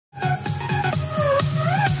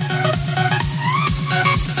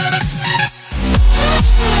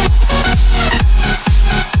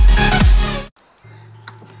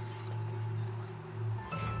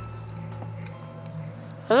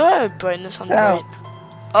I have brightness on So. bright?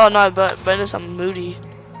 Oh no, but brightness on moody.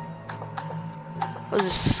 What is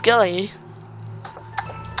this, Skelly?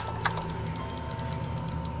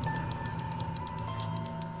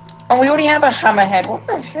 Oh, we already have a hammerhead. What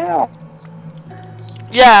the hell?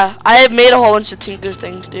 Yeah, I have made a whole bunch of tinker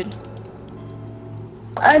things, dude.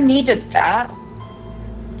 I needed that.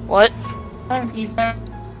 What? I'm even.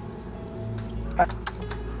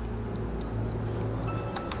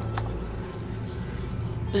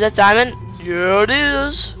 Is that diamond? Yeah, it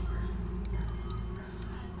is.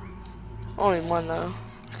 Only one though.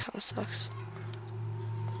 Kind of sucks.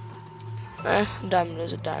 Diamond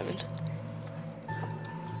is a diamond.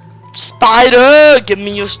 Spider, give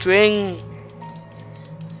me your string.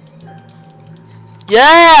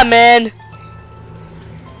 Yeah, man.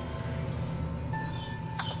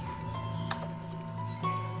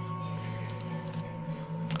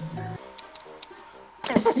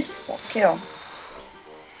 Kill.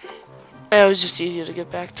 It was just easier to get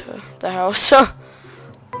back to the house. A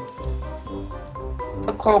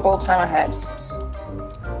cobalt hammerhead.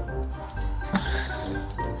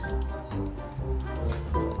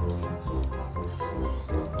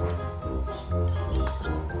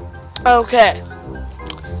 Okay.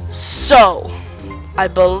 So, I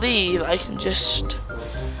believe I can just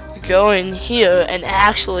go in here and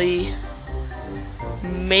actually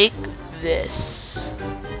make this.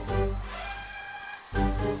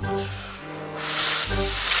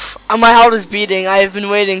 My heart is beating. I have been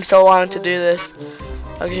waiting so long to do this.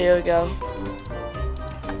 Okay, here we go.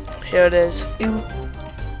 Here it is.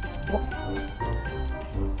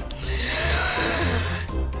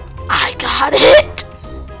 I got it!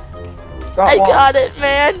 I got it,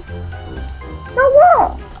 man! Got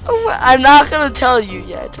what? Oh, I'm not gonna tell you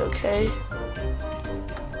yet, okay?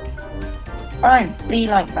 Fine, be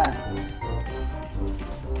like that.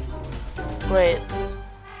 Wait.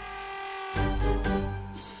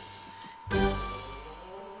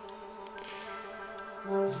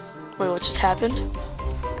 Wait, what just happened?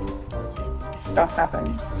 Stuff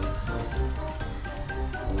happened.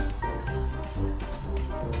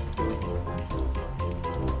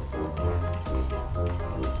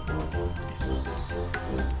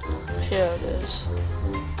 Here it is.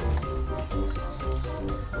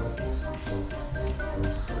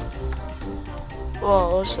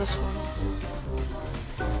 Whoa, what's this one?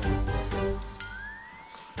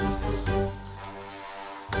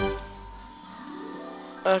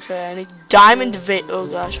 Okay, I need diamond vapor. Oh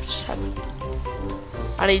gosh, what just happened?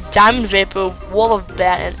 I need diamond vapor, wall of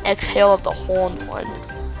bat, and exhale of the horned one.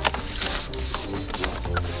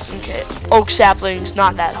 Okay, oak saplings,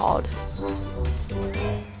 not that hard.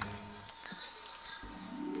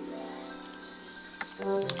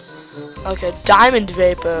 Okay, diamond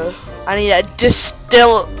vapor. I need a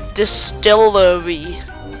distillery.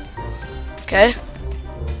 Okay.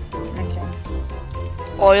 Okay.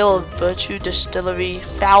 Oil of virtue distillery,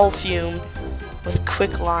 foul fume with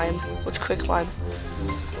quicklime. What's quicklime?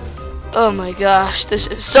 Oh my gosh, this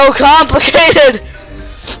is so complicated.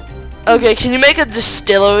 Okay, can you make a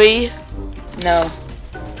distillery? No.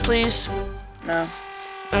 Please? No.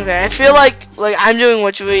 Okay, I feel like I'm doing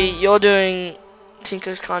witchery, you're doing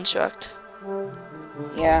Tinker's Construct.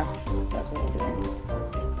 Yeah, that's what I'm doing.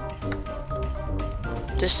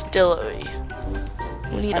 Distillery.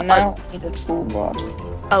 We need And now I need a tool rod.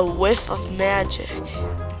 a whiff of magic.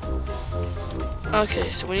 Okay,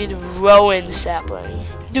 so we need a rowan sapling.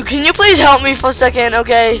 Dude, can you please help me for a second,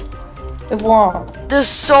 okay? With what? There's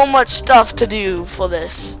so much stuff to do for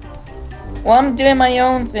this. Well, I'm doing my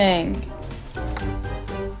own thing.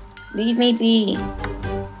 Leave me be.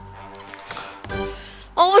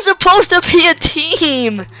 Oh, we're supposed to be a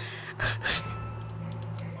team!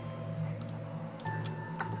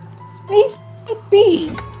 Leave me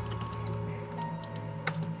be.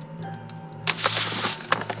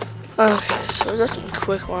 Okay, so we got some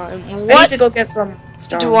quicklime. I need What to go get some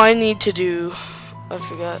stone. do I need to do? I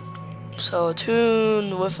forgot. So,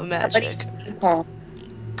 attune with a magic. Oh.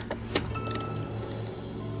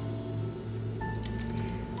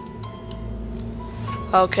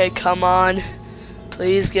 Okay, come on.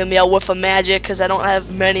 Please give me a whiff of magic, because I don't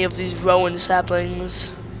have many of these rowan saplings.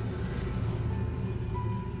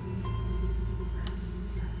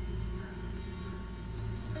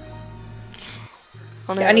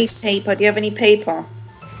 I need paper. Do you have any paper?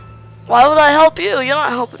 Why would I help you? You're not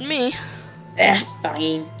helping me.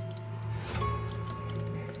 Fine.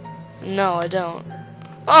 No, I don't.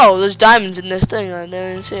 Oh, there's diamonds in this thing. I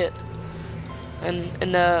didn't see it. And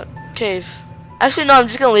in the cave. Actually, no. I'm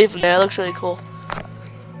just gonna leave them there. It looks really cool.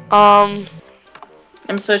 I'm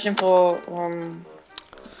searching for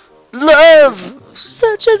Love.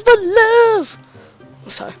 Searching for love. I'm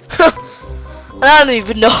sorry. I don't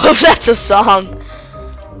even know if that's a song.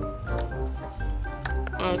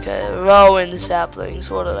 Okay, rowan saplings.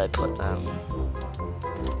 Where did I put them?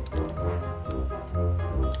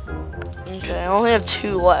 Okay, I only have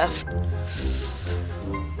 2 left.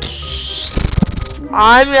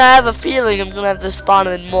 I'm gonna have a feeling I'm gonna have to spawn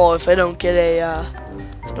in more if I don't get a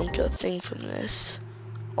thing from this.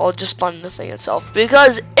 Or just spawn the thing itself,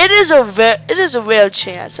 because it is a rare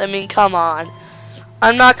chance. I mean, come on.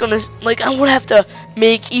 I'm not gonna, like, I would have to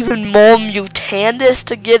make even more Mutandis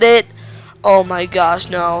to get it. Oh my gosh,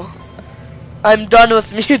 no. I'm done with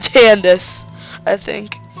Mutandis, I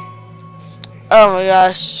think. Oh my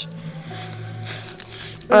gosh.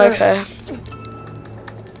 Okay.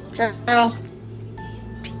 Girl.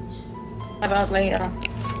 5 hours later.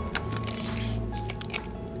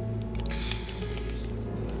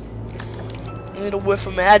 I need a whiff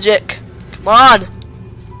of magic. Come on.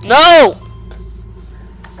 No!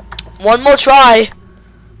 One more try.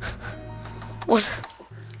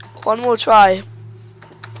 One more try.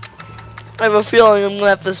 I have a feeling I'm gonna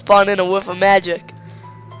have to spawn in a whiff of magic.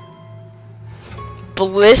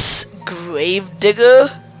 Bliss Gravedigger?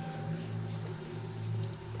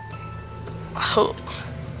 Oh.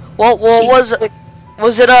 What was it?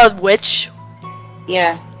 Was it a witch?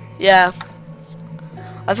 Yeah. Yeah.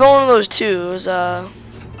 I found one of those too. It was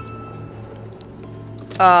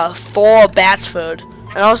Thor Batsford.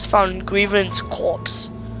 And I also found Grievance corpse.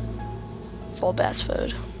 Thor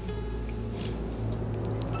Batsford.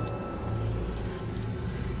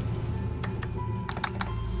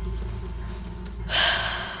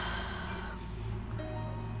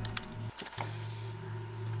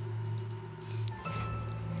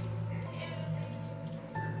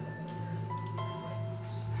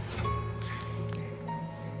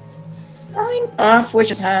 I'm off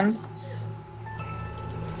Witch's hand.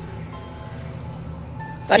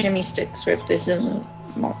 Vitamin sticks with this isn't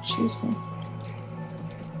much useful.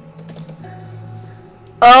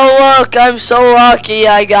 Oh look, I'm so lucky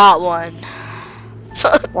I got one.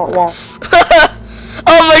 What?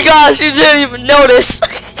 Oh my gosh, you didn't even notice.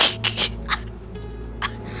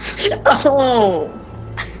 Oh!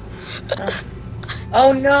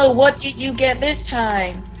 Oh no, what did you get this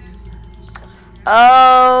time?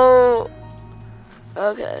 Oh.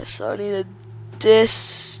 Okay, so I need a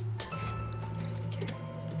dist.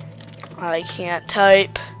 I can't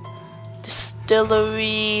type.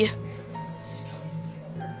 Distillery.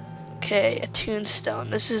 Okay, a tombstone.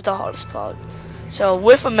 This is the hardest part. So,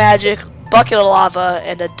 whiff of magic, bucket of lava,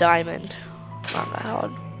 and a diamond. Not that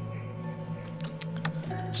hard.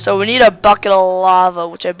 So we need a bucket of lava,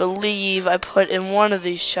 which I believe I put in one of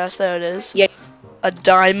these chests. There it is. Yeah. A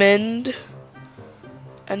diamond.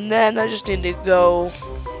 And then I just need to go.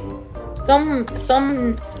 Some.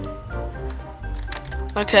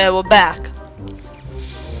 Okay, we're back.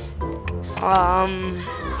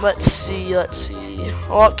 Let's see.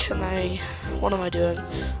 What am I doing?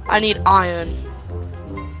 I need iron.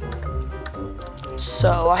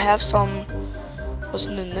 So I have some.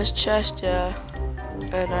 Wasn't in this chest, yeah.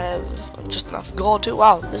 And I have just enough gold too.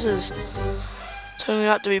 Wow, this is turning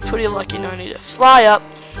out to be pretty lucky. Now I need to fly up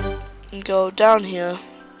and go down here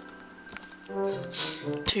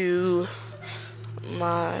to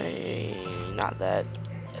my not that.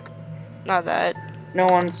 No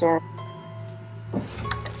one saw.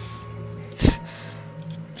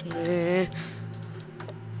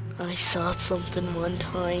 I saw something one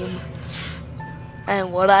time,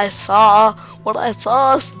 and what I saw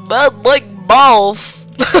smelled like balls.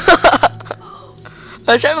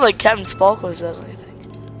 I was having like Captain Sparkles that I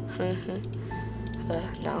think.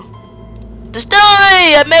 No.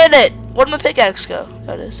 Distillery! I made it! Where'd my pickaxe go?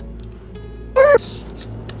 There it is.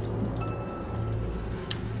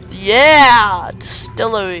 Yeah!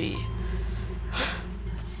 Distillery.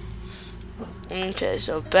 Okay,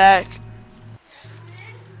 so back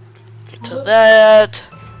to that.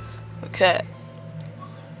 Okay.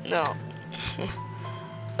 No.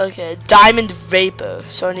 Okay, diamond vapor.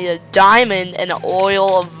 So I need a diamond and an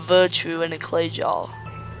oil of virtue and a clay jar.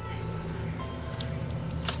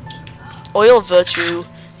 Oil of virtue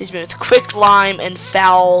is made with quick lime and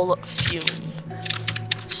foul fume.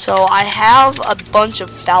 So I have a bunch of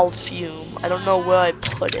foul fume. I don't know where I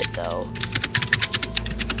put it though.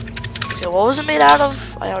 Okay, what was it made out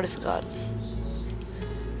of? I already forgot.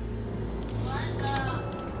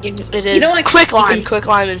 It is quick lime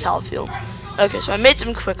and foul fume. Okay, so I made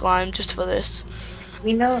some quick lime just for this.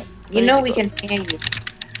 You know we can hear you.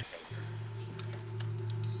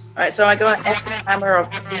 Alright, so I got an hammer of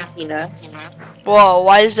emptiness. Whoa,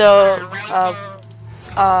 why is there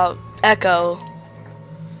echo?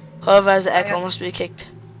 Whoever has the echo must be kicked.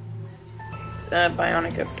 It's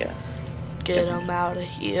Bionic, I guess. Get him out of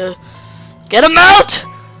here. Get him out!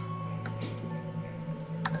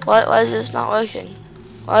 Why is this not working?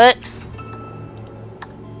 What?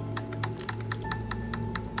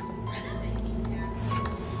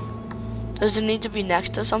 Does it need to be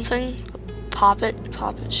next to something? Pop it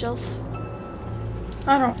shelf?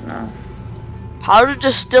 I don't know. How do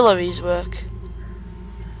distilleries work?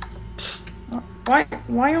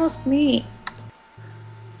 Why ask me?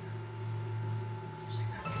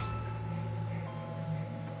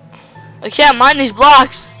 I can't mine these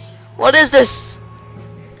blocks. What is this?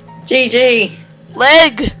 GG.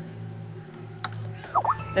 Leg.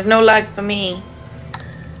 There's no lag for me.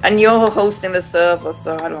 And you're hosting the server,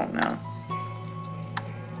 so I don't know.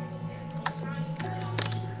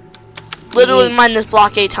 Literally mine this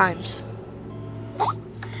block 8 times.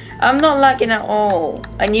 I'm not lagging at all.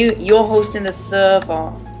 And you're hosting the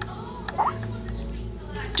server.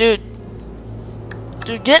 Dude,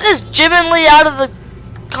 get this Jimin Lee out of the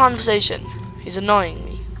conversation. He's annoying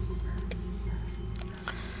me.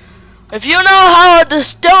 If you know how a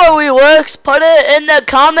distillery works, put it in the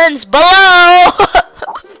comments below.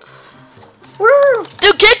 Woo!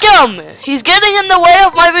 Dude, kick him! He's getting in the way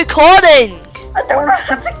of my recording. I don't know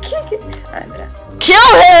how to kick it. Right there.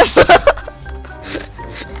 Kill him!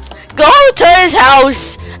 Go to his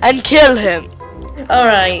house and kill him.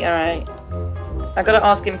 Alright. I gotta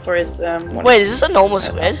ask him for his Wait, is this a normal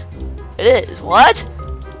squid? It is. What?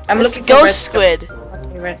 I'm It's looking for ghost squid.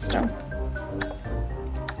 redstone.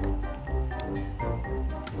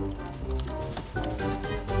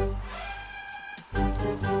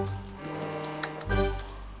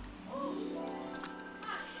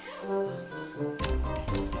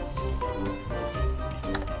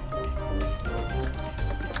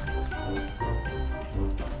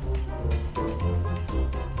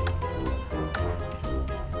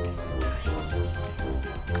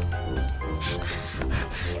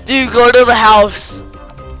 Dude, go to the house.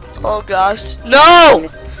 Oh gosh. No!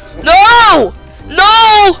 No!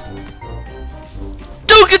 No!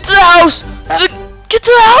 Dude, get to the house! Get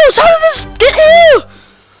to the house! How did this get here?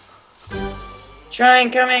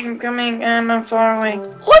 Trying, coming, I'm far away.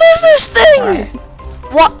 What is this thing? Right.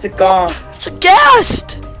 What? It's a god. It's a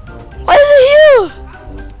ghast! Why is it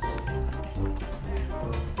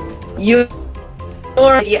here?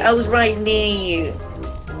 I was right near you.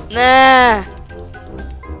 Nah.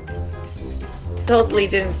 Totally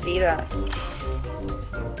didn't see that.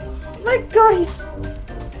 My god, he's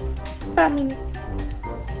spamming.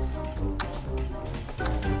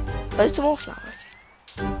 Where's the wolf not working?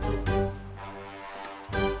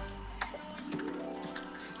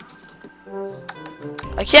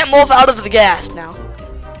 I can't morph out of the gas now.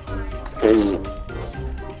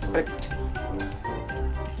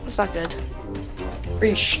 That's not good.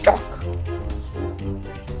 Restock.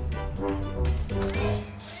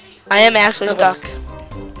 I am actually That stuck.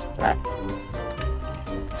 Right.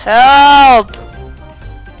 Help!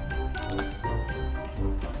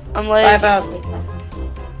 I'm like 5 hours.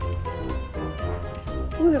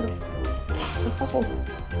 Ooh, there's a fossil.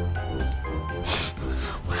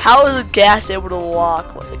 how is a gas able to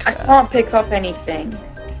walk? What the I crap? can't pick up anything.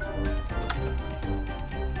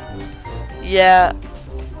 Yeah.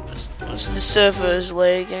 The server is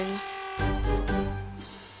lagging.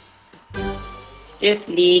 Still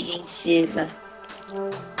lagging, silver.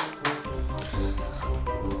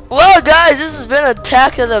 Well, guys, this has been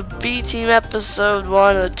Attack of the B Team episode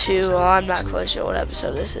 1 or 2. I'm not quite sure what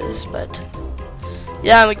episode this is, but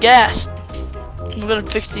yeah, I'm aghast. I'm gonna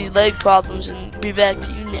fix these leg problems and be back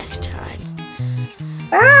to you next time.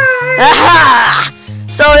 Bye! Aha!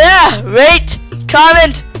 So yeah, rate,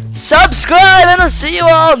 comment, subscribe, and I'll see you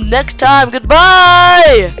all next time.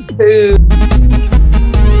 Goodbye! Boo.